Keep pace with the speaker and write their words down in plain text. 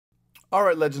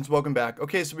Alright legends, welcome back.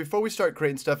 Okay, so before we start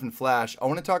creating stuff in Flash, I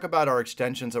want to talk about our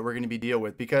extensions that we're going to be dealing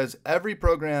with, because every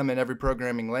program and every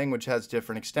programming language has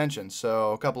different extensions.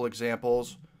 So a couple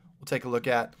examples we'll take a look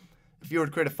at. If you were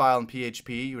to create a file in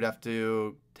PHP, you would have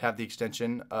to have the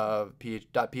extension of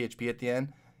 .php at the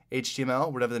end.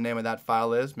 HTML, whatever the name of that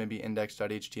file is, maybe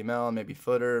index.html, maybe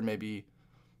footer, maybe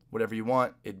whatever you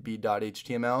want, it'd be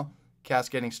 .html.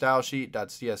 Cascading style sheet,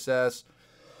 .css.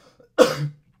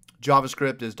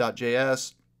 JavaScript is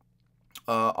 .js,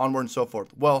 onward and so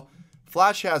forth. Well,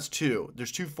 Flash has two.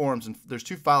 There's two forms and there's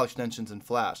two file extensions in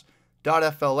Flash.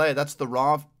 .fla, that's the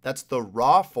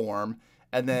raw form,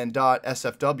 and then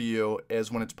 .sfw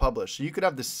is when it's published. So you could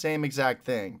have the same exact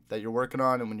thing that you're working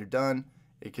on, and when you're done,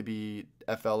 it could be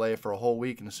FLA for a whole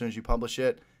week, and as soon as you publish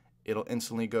it, it'll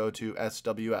instantly go to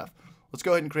SWF. Let's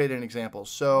go ahead and create an example.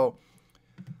 So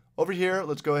over here,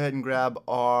 let's go ahead and grab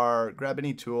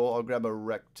any tool. I'll grab a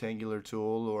rectangular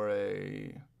tool or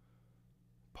a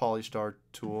polystar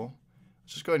tool.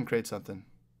 Let's just go ahead and create something.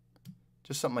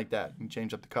 Just something like that. You can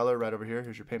change up the color right over here.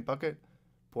 Here's your paint bucket.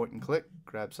 Point and click,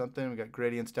 grab something. We got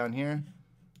gradients down here.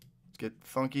 Let's get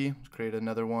funky. Let's create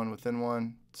another one within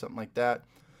one, something like that.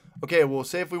 Okay, we'll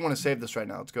say if we want to save this right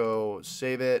now. Let's go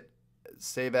save it,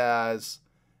 save as,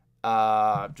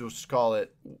 just call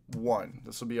it 1.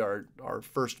 This will be our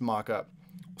first mock-up.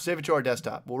 We'll save it to our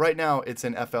desktop. Well, right now it's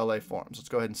in FLA forms. Let's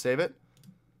go ahead and save it.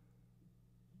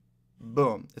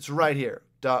 Boom, it's right here.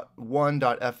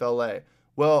 .1.fla.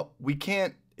 Well, we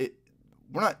can't.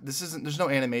 There's no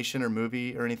animation or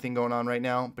movie or anything going on right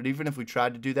now. But even if we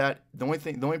tried to do that, the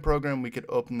only program we could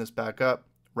open this back up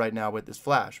right now with is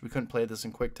Flash. We couldn't play this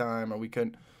in QuickTime, or we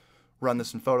couldn't run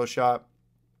this in Photoshop.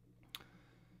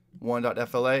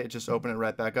 1.fla, it just opened it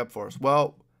right back up for us.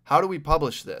 Well, how do we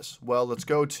publish this? Well, let's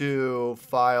go to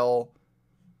File,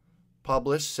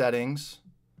 Publish, Settings,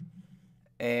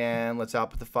 and let's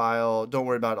output the file. Don't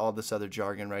worry about all this other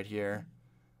jargon right here.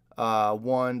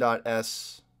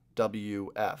 1.swf.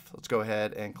 Let's go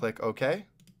ahead and click OK,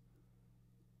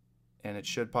 and it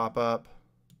should pop up.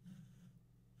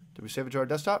 Did we save it to our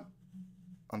desktop?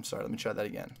 I'm sorry, let me try that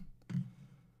again.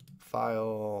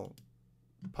 File,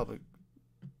 Public,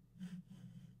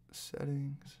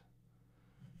 Settings.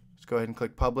 Let's go ahead and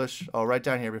click Publish. Oh, right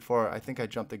down here before, I think I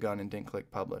jumped the gun and didn't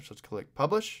click Publish. Let's click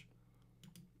Publish.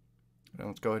 And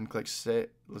let's go ahead and click Save.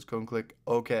 Let's go and click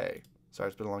OK. Sorry,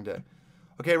 it's been a long day.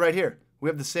 Okay, right here, we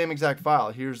have the same exact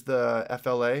file. Here's the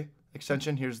FLA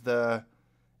extension. Here's the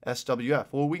SWF.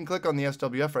 Well, we can click on the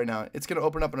SWF right now. It's going to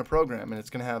open up in a program, and it's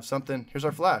going to have something. Here's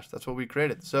our Flash. That's what we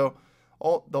created. So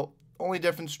the only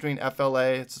difference between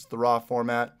FLA, it's just the raw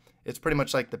format. It's pretty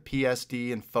much like the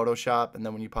PSD in Photoshop, and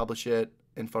then when you publish it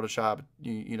in Photoshop,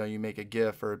 you make a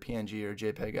GIF or a PNG or a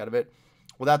JPEG out of it.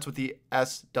 Well, that's what the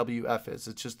SWF is.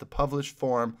 It's just the published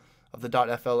form of the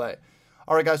 .fla.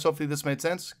 All right, guys, hopefully this made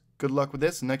sense. Good luck with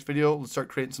this. In the next video, let's start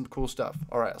creating some cool stuff.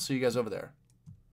 All right, I'll see you guys over there.